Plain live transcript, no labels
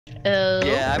Oh.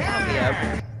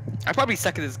 Yeah, I probably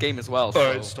suck at this game as well. So.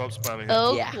 Alright, stop spamming.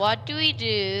 Oh, Yeah. what do we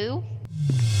do?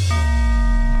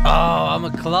 Oh, I'm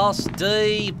a Class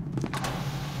D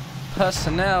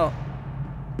personnel.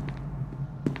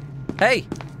 Hey!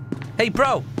 Hey,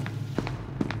 bro!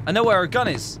 I know where a gun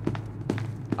is.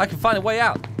 I can find a way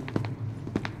out.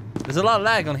 There's a lot of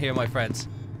lag on here, my friends.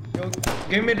 Yo,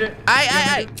 give me the...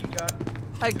 Hey!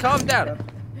 Hey, calm down.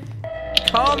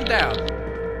 Calm down.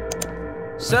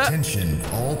 Sir! Attention,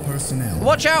 all personnel.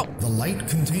 Watch out! The light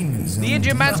containment zone. The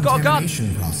Indian man's got a gun.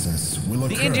 Process will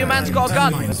The occur. Indian man's got a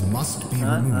gun. Mines must be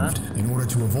removed in order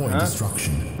to avoid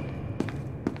destruction.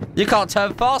 You can't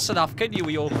turn fast enough, can you,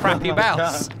 with your crappy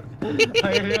mouse?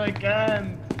 I really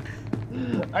can't.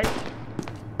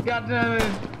 God damn it.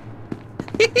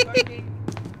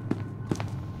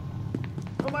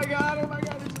 Oh my god.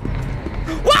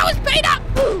 Wow, it's paid up!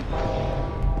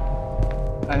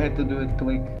 I had to do it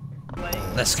quick.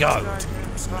 Let's go.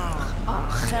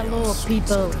 Hello,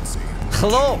 people.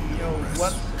 Hello.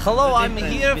 What's Hello, the I'm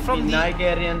difference here between from the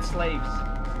Nigerian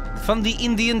slaves?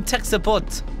 Indian tech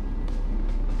support.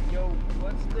 Yo,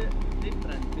 what's the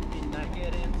difference between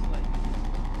Nigerian slaves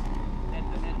and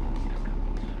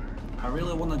I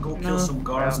really want to go kill some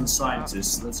guards and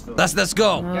scientists. Let's go. Let's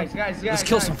go. Guys, Let's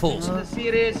kill some fools. This is a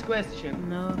serious question.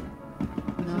 No.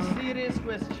 This is a serious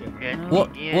question.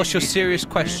 What's your serious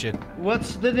question?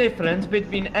 What's the difference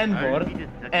between N-word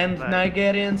and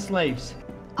Nigerian slaves?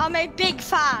 I'm a big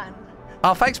fan.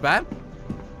 Oh, thanks, man.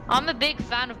 I'm a big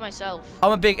fan of myself.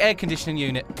 I'm a big air conditioning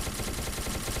unit.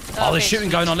 Oh, there's shooting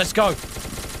going on. Let's go.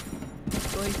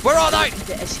 Where are they?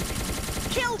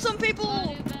 Kill some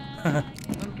people.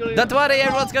 Don't worry,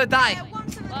 everyone's gonna die.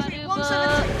 173,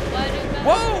 173.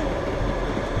 Whoa!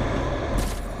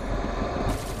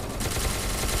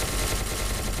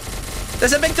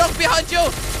 There's a big dog behind you.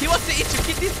 He wants to eat your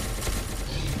kidneys.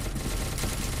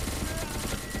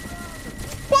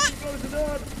 What? Close the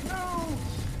door. No.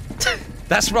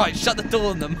 That's right. Shut the door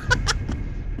on them.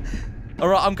 All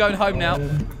right, I'm going home now.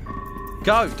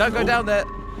 Go. Don't go down there.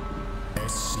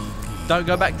 SCP. Don't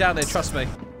go back down there. Trust me.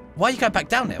 Why are you going back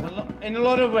down there? In a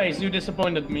lot of ways, you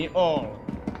disappointed me all.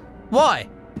 Why?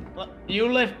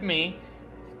 You left me,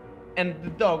 and the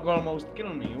dog almost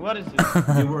killed me. What is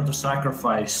it? You were the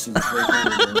sacrifice.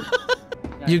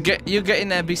 You get in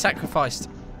there and be sacrificed.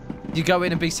 You go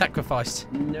in and be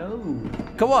sacrificed. No.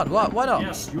 Go on. Why not?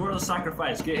 Yes, you were the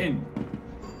sacrifice. Get in.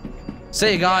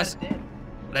 See you guys.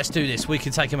 Let's do this. We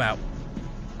can take him out.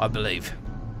 I believe.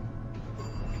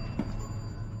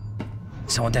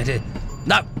 Someone dead here.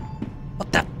 No.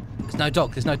 What the? There's no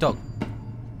dog. There's no dog.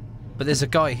 But there's a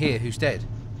guy here who's dead.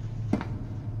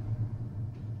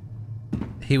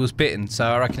 He was bitten, so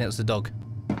I reckon it was the dog.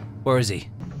 Where is he?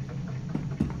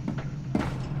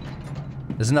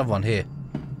 There's another one here.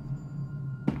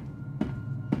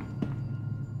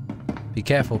 Be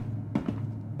careful.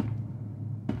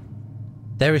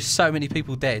 There is so many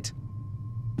people dead.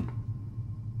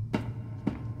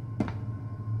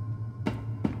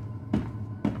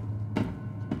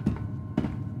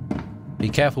 Be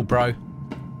careful, bro.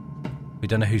 We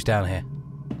don't know who's down here.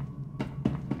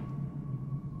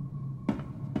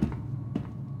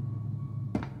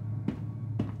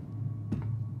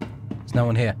 There's no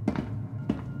one here.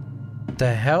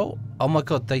 The hell? Oh my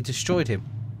god, they destroyed him.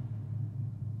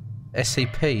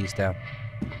 SCP is down.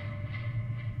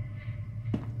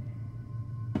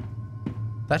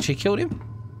 They actually killed him?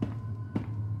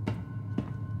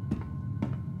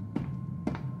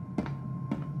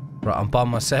 Right, I'm by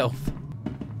myself.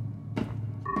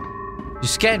 You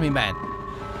scared me, man.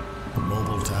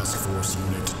 Mobile Task Force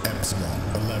Unit Epsilon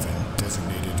 11,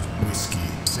 designated Whiskey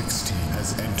 16,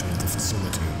 has entered the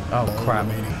facility. Oh, All crap.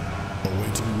 remaining,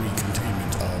 awaiting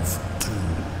recontainment of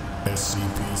 2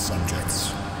 SCP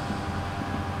subjects.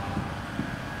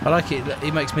 I like it.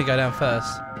 It makes me go down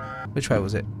first. Which way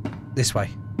was it? This way.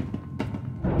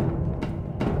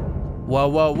 Whoa,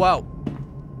 whoa, whoa.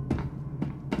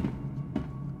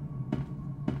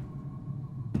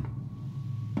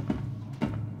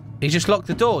 He just locked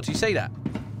the door. Do you see that?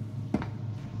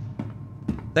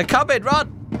 They're coming.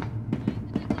 Run.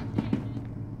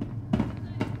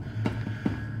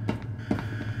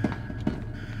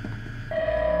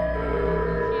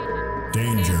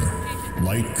 Danger.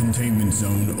 Light containment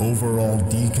zone overall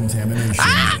decontamination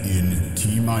in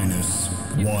T-minus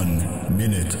 1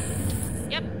 minute.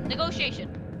 Yep, negotiation.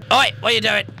 Oi, what are you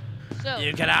doing? So,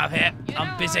 You get out of here. you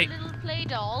I'm know busy. our little play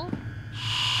doll? It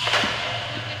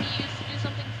can be used to do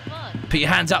something fun. Put your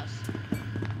hands up.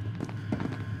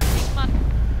 Come on.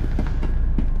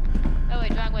 Oh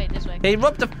wait, wrong way, this way. He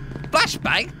robbed a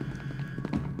flashbang.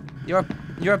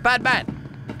 You're a bad man.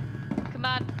 Come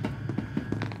on.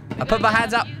 I put my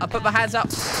hands up. I put my hands up.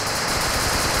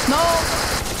 No.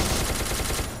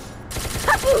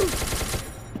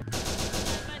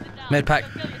 Med pack.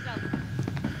 Don't kill yourself.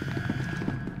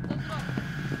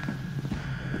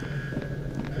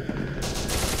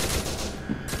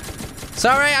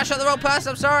 Sorry, I shot the wrong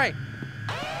person. I'm sorry.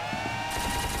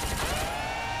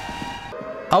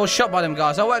 I was shot by them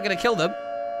guys. I wasn't gonna kill them.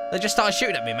 They just started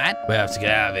shooting at me, man. We have to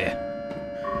get out of here.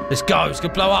 Let's go. It's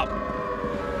gonna blow up.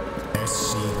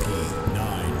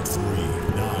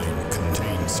 SCP-939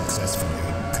 contained successfully.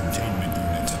 Containment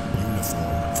unit,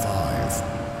 uniform 5.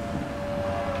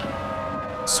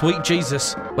 Sweet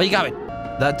Jesus. Where you going?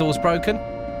 That door's broken.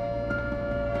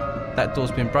 That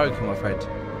door's been broken, my friend.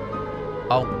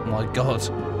 Oh my God.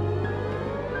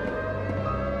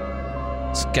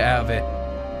 Let's get out of here.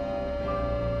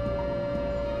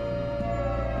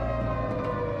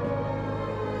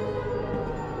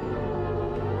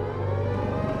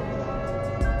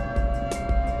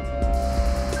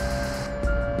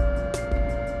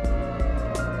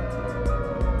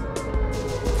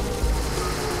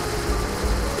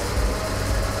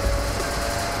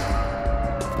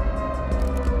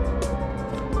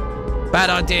 Bad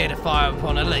idea to fire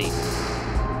upon Elite.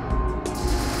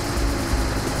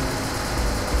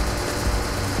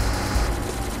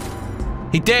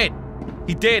 He did.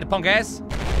 He did, punk ass.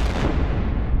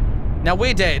 Now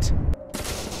we're dead.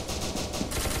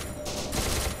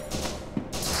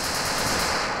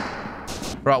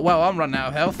 Right, well, I'm running out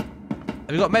of health.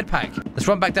 Have you got a med pack? Let's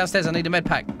run back downstairs. I need a med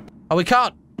pack. Oh, we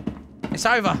can't. It's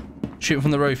over. Shoot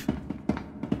from the roof.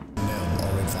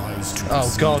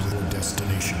 Oh, God.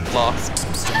 Lost.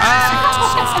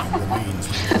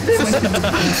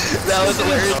 That was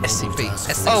hilarious.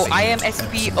 SCP. Oh, I am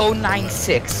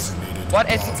SCP-096. What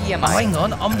SCP am Oh, I? hang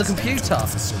on. I'm the computer.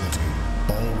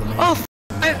 Oh,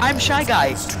 I'm Shy Guy.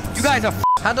 You guys are.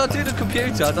 How do I do the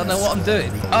computer? I don't know what I'm doing.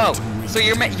 Oh, so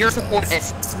you're support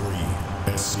S.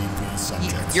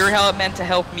 You're meant to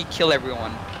help me kill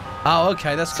everyone. Oh,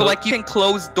 okay. That's So cool. like you can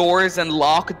close doors and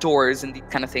lock doors and these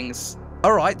kind of things.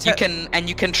 All right. You can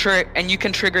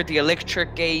trigger the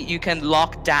electric gate. You can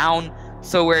lock down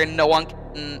so where no one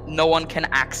can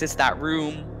access that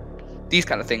room. These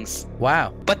kind of things.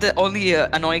 Wow. But the only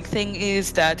annoying thing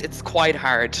is that it's quite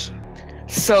hard.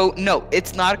 So no,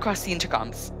 it's not across the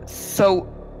intercoms. So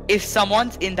if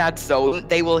someone's in that zone,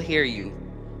 they will hear you.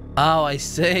 Oh, I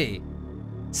see.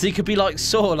 So you could be like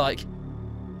Saw, like,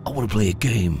 I want to play a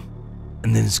game,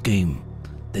 and in this game,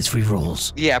 there's 3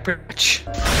 rules. Yeah, pretty much.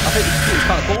 I think the computer's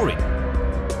kind of boring.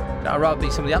 I'd rather be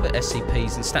some of the other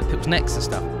SCPs and snap people's necks and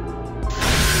stuff.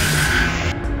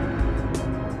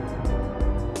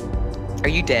 Are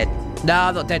you dead? No,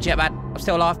 I'm not dead yet, man. I'm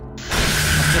still alive. I'm just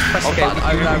pressing Okay, the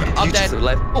button over and over. I'm dead.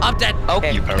 I'm dead.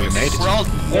 Okay.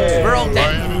 We're all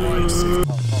dead.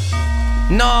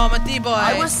 No, I'm a D-boy.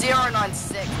 I was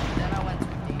 096, then I went to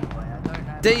D-boy. I don't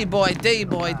know. D-boy,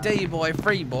 D-boy, D-boy,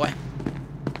 free boy.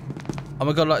 Oh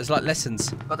my God, like, it's like lessons.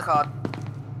 Got the card.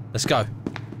 Let's go.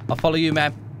 I'll follow you,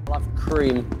 man. Love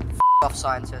cream. Off,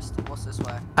 scientist. What's this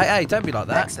way? Hey, don't be like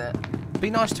that. Exit.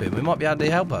 Be nice to him. We might be able to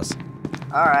help us.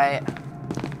 Alright.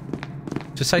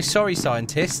 Just say sorry,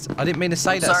 scientist. I didn't mean to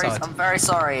say that, scientist. I'm very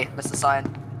sorry, Mr.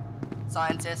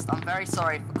 Scientist. I'm very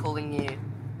sorry for calling you.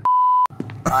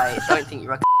 I don't think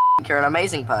you're a you're an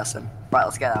amazing person. Right,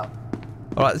 let's get out.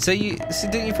 Alright, so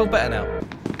didn't you feel better now?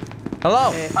 Hello?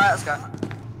 Alright, let's go.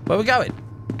 Where are we going?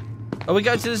 Are we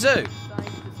going to the zoo?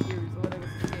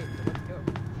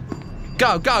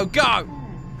 Go, go, go!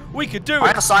 We could do I'm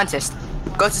it! a scientist.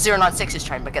 Go to 096's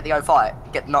chamber, get the O5,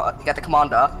 get the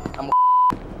commander, and we'll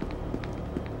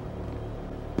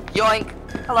Yoink!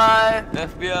 Hello!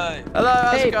 FBI! Hello,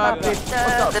 how's it going?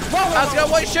 Whoa, How's it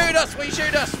going? Why you shooting us? Why you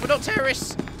shooting us? We're not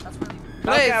terrorists!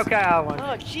 Please!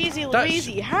 Oh, cheesy Louise,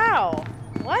 how?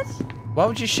 What? Why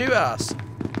would you shoot us?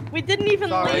 We didn't even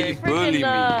leave freaking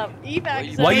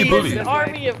evac. Why you bully me?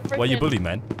 Army of freaking... Why you bully,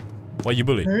 man? Why you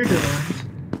bully?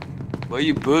 Why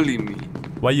you bully me?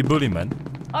 Why you bully, man?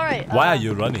 Alright, Why are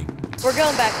you running? We're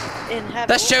going back in heaven.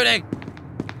 They're shooting!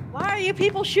 Why are you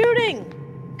people shooting?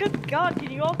 Good God,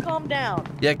 can you all calm down?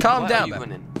 Yeah, calm down, Why are you man.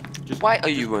 running? Why are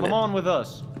you running? Come on with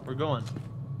us. We're going.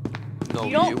 No,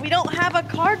 We don't have a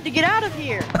card to get out of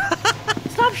here.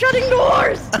 Stop shutting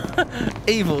doors!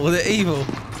 Evil, they're evil.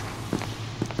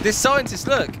 This scientist,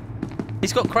 look.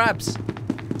 He's got crabs.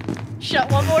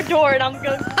 Shut one more door and I'm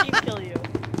going to keep kill you.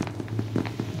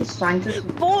 The scientist.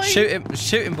 Boy! Shoot him,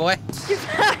 boy.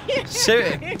 Shoot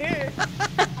him.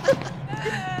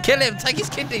 Kill him, take his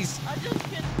kidneys.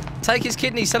 Take his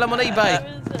kidneys, sell them on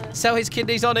eBay. Sell his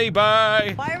kidneys on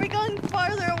eBay. Why are we going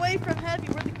farther away from heavy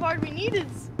where the card we need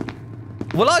is?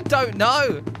 Well, I don't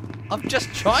know. I'm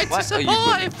just trying to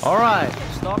survive. All right,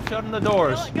 stop shutting the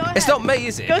doors. Go ahead. It's not me,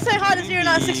 is it? Go say hi to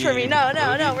 096 for me. No,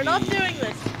 we're not doing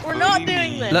this. We're not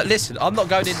doing this. Look, listen, I'm not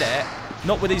going in there.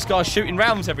 Not with these guys shooting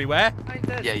rounds everywhere.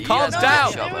 Yeah, you Calm guys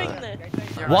down. know each Doing other.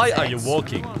 this. Why are you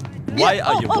walking? Why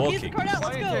are you Use the walking? card out.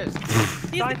 Let's go.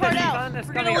 Use the card out.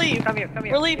 We're gonna leave.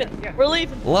 We're leaving. We're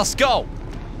leaving. Let's go.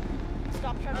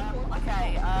 Stop trying to record.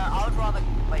 Okay, I would rather.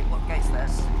 Wait, what gate's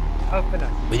this? Open it.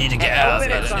 We need to get out of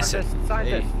Open here. it, Listen.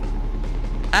 scientist.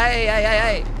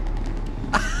 Hey.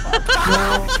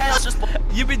 Chaos just.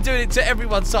 You've been doing it to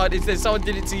everyone, scientist. Then someone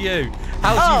did it to you.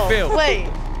 How do you feel? Wait.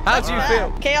 How do you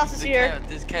feel? Chaos is here.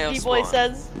 This chaos D-boy spawn.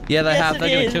 says. Yeah, they Yes, have. it They're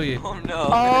going to is. kill you. Oh no.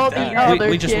 All the other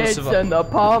We just want to kids survive. in the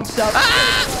pumps up.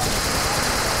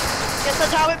 Guess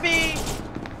that's how it be.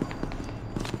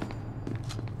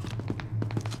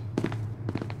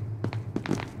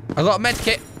 I got a med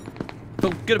kit.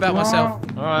 Feel good about myself.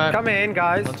 All right. Come in,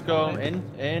 guys. Let's go. In.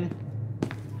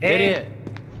 Idiot.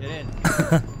 Get in.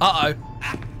 Uh-oh.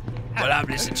 Well, I'm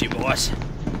listening to you, boys.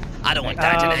 I don't want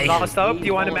that today. Last up. Do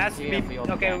you want a mess?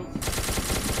 Okay.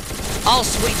 Oh,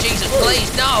 sweet Jesus,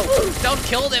 please, no! Don't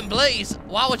kill them, please!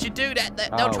 Why would you do that?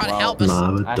 They'll try to help us.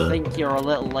 I think you're a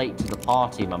little late to the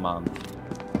party, my man.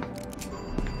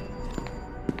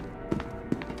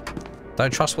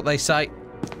 Don't trust what they say.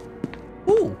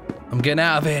 Ooh, I'm getting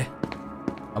out of here.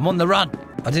 I'm on the run.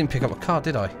 I didn't pick up a car,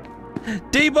 did I?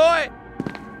 D-boy!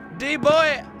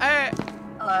 D-boy! Hey!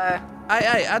 Hello.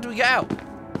 Hey, how do we get out?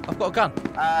 I've got a gun.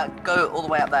 Go all the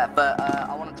way up there, but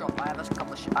I want to drop. I have a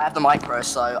couple of. I have the micro,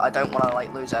 so I don't want to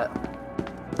like lose it.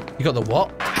 You got the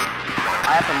what?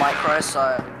 I have the micro,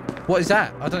 so. What is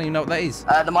that? I don't even know what that is.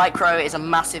 The micro is a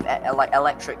massive like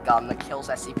electric gun that kills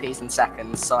SCPs in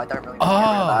seconds, so I don't really want to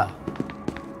get rid of that.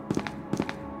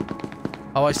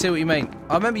 Oh, I see what you mean.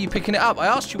 I remember you picking it up. I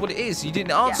asked you what it is. You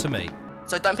didn't answer me.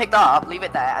 So don't pick that up. Leave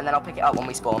it there, and then I'll pick it up when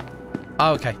we spawn.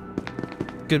 Oh, okay.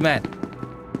 Good man.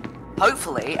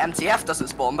 Hopefully, MTF doesn't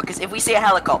spawn, because if we see a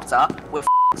helicopter, we're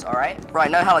f***ed, alright?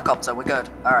 Right, no helicopter, we're good.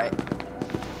 Alright.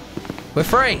 We're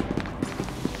free.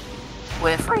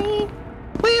 We're free.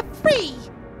 We're free.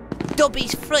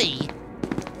 Dobby's free.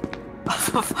 Hey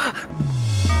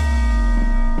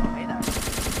there.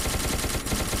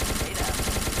 Hey there.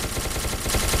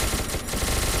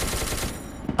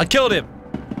 I killed him.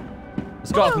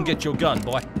 Let's go up and get your gun,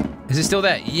 boy. Is it still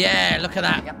there? Yeah, look at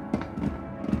that. Yep.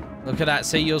 Look at that.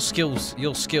 See your skills,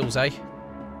 eh?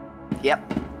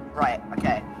 Yep. Right,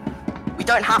 okay. We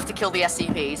don't have to kill the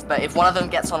SCPs, but if one of them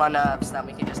gets on our nerves, then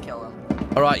we can just kill them.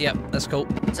 All right, yep, that's cool.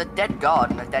 It's a dead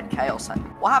guard and a dead chaos.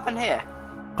 What happened here?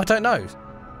 I don't know.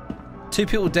 2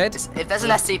 people dead. If there's an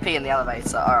SCP in the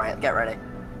elevator, alright, get ready.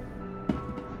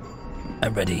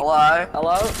 I'm ready. Hello?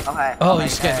 Hello? Okay. Oh, you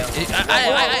scared me.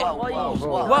 Hey.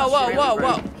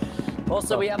 Whoa.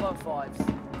 Also, we have our 5s.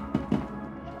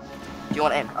 Do you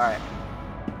want in? Alright.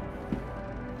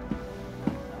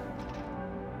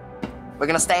 We're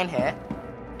gonna stay in here.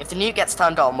 If the nuke gets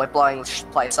turned on, we're blowing this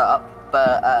place up.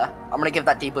 But I'm gonna give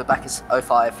that D-Blue back his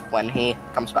 05 when he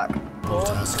comes back.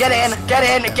 Get in!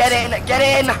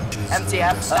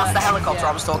 MTF, that's the helicopter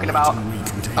I was talking about.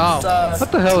 Oh.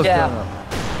 What the hell is Yeah. going on?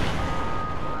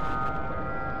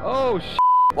 Oh,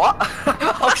 What?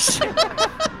 Oh shit.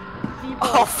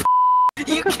 Oh f***.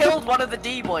 You killed one of the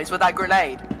D-Boys with that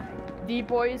grenade.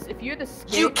 D-boys, if you'd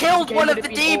escaped... You killed the game one of would the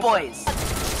have been D-Boys!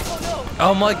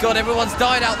 Oh my god, everyone's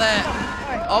died out there.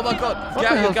 Oh my god,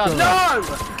 get out your gun. No!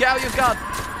 Get out your gun.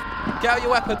 Get out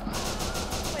your weapon.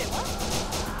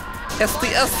 It's the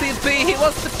SCP, he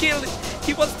wants to kill it.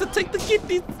 He wants to take the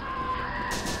kidneys.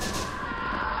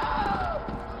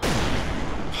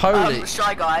 Holy.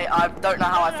 Shy guy, I don't know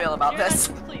how I feel about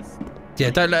this. Yeah,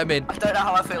 don't let him in. I don't know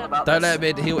how I feel about this. Don't let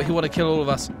him in. He want to kill all of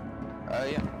us.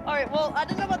 Yeah. Alright, well, I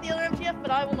don't know about the other MTF, but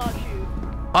I will not shoot.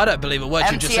 I don't believe a word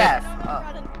you just said. MTF.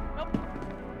 Oh.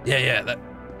 Yeah.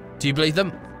 Do you believe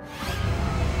them?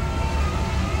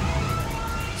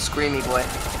 Screamy boy.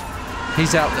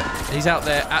 He's out there. He's out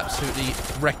there absolutely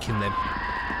wrecking them.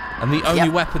 And the only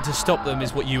weapon to stop them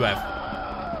is what you have.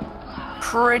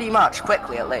 Pretty much,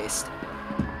 quickly at least.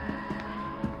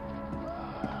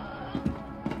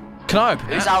 Can I open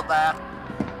Who's it? out there?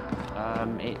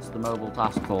 It's the mobile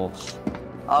task force.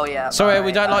 Oh yeah. Sorry,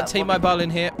 we don't like T-Mobile in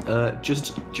here.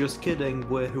 Just kidding.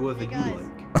 We're whoever you like.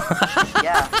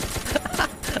 Yeah.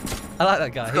 I like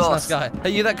that guy. He's a nice guy. Are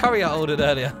you that curry I ordered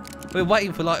earlier? We were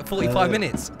waiting for like 45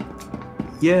 minutes.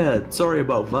 Yeah, sorry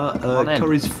about that.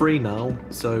 Curry's free now,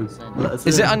 so let us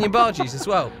Is in. it onion barges as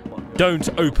well? Don't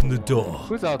open the door.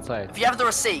 Who's outside? If you have the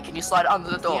receipt, can you slide it under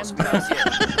the door so we know it's you?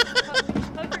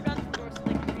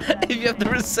 If you have the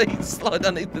receipt, slide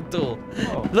underneath the door.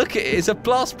 Oh. Look at it. It's a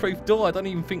blast-proof door. I don't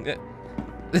even think that.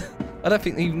 I don't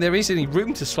think even there is any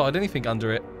room to slide anything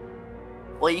under it.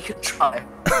 Well, you could try.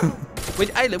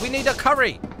 Hey, look, we need a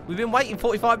curry. We've been waiting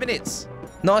 45 minutes.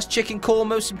 Nice chicken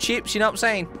korma with some chips. You know what I'm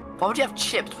saying? Why would you have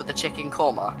chips with the chicken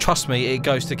korma? Trust me, it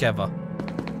goes together.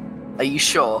 Are you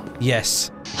sure?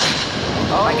 Yes.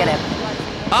 Oh, I get him.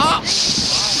 Ah! He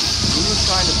was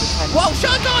trying to pretend. Whoa,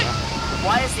 shot guy!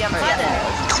 Why is the MTF there?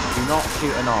 Do not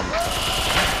shoot an arm.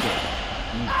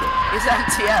 He's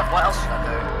MTF. What else should I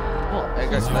do?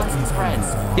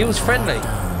 What? He was friendly.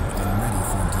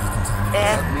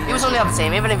 Yeah, he was on the other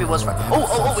team, even if he was friendly.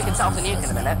 Oh, we can set off the nuke in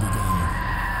a minute.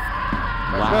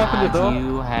 Why do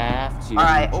you have to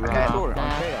Alright, drop okay.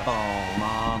 that bomb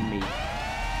on me?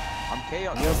 I'm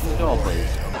chaos. You open the door, please.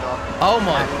 Oh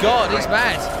my god, he's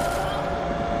mad.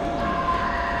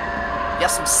 You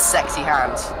have some sexy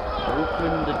hands.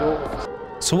 Open the door.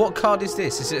 So what card is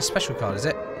this? Is it a special card, is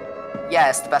it? Yeah,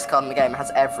 it's the best card in the game. It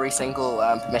has every single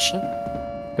permission.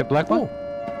 The black one?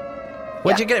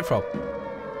 Where'd you get it from?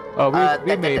 Oh,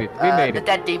 we made it. We made The it.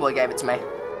 dead D-boy gave it to me.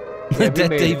 The dead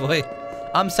made it. D-boy.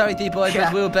 I'm sorry, D-boy,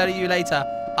 but we'll bury you later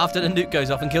after the nuke goes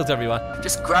off and kills everyone.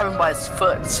 Just grab him by his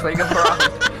foot and swing him around.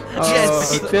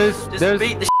 Yes. Just There's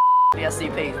beat the the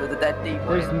SCPs with the dead D-boy.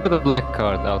 there's another black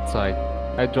card outside.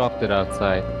 I dropped it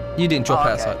outside. You didn't drop it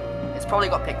okay. outside. It's probably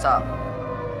got picked up.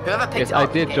 Whoever picked Yes, it up.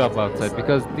 I did gave drop it to me. outside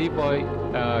because D-boy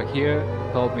here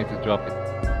told me to drop it.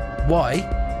 Why?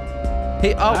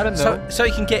 I don't know. So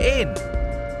he can get in.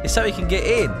 It's so he can get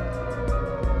in.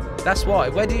 That's why.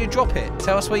 Where did you drop it?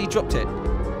 Tell us where you dropped it.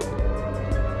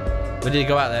 Where did you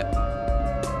go out there?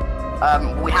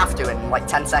 We have to in like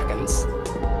 10 seconds.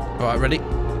 Alright, ready?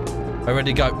 We're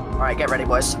ready to go. Alright, get ready,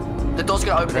 boys. The door's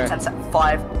gonna open in 10 seconds.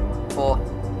 5, 4,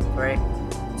 3,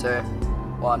 2,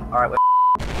 1. Alright, we're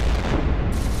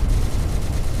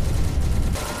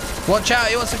Watch out,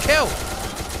 he wants to kill.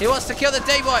 He wants to kill the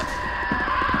D-boy.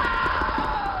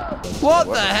 What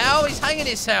the hell? He's hanging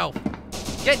himself.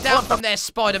 Get down from there,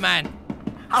 Spider-Man.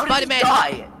 How did Spider-Man. he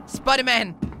die?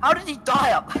 Spider-Man. How did he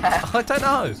die up there? I don't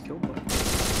know.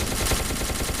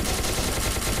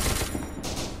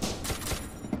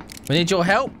 We need your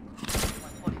help.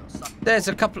 There's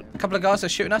a couple of guys that are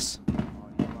shooting us.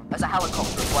 There's a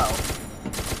helicopter as well.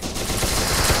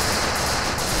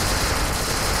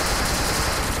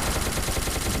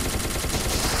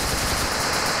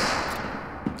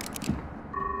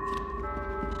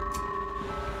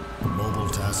 Mobile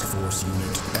Task Force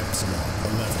Unit Epsilon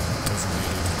 11,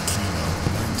 designated Kilo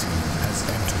 19, has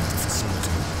entered the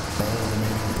facility. All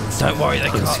remaining personnel Don't worry, they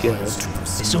are can't. advised to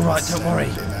proceed It's all right, don't worry.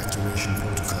 with evacuation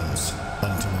protocols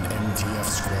until an MTF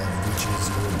squad reaches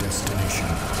your destination,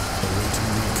 awaiting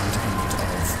the containment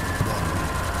of one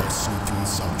SCP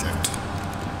subject.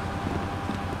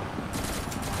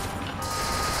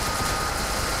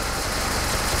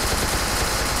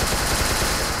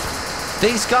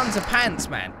 These guns are pants,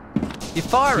 man. You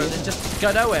fire them and just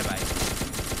go nowhere, mate.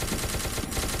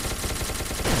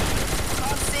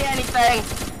 Can't see anything.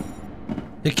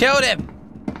 You killed him.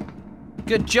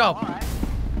 Good job. Alright.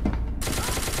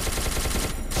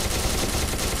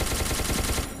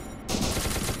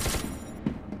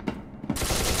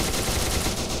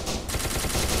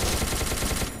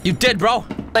 You did, bro.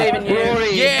 Believe in you.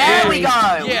 Yeah. There we go.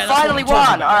 Yeah, We that's finally what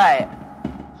I'm won. talking about.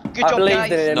 Alright. Good job,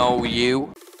 guys. No,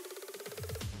 you.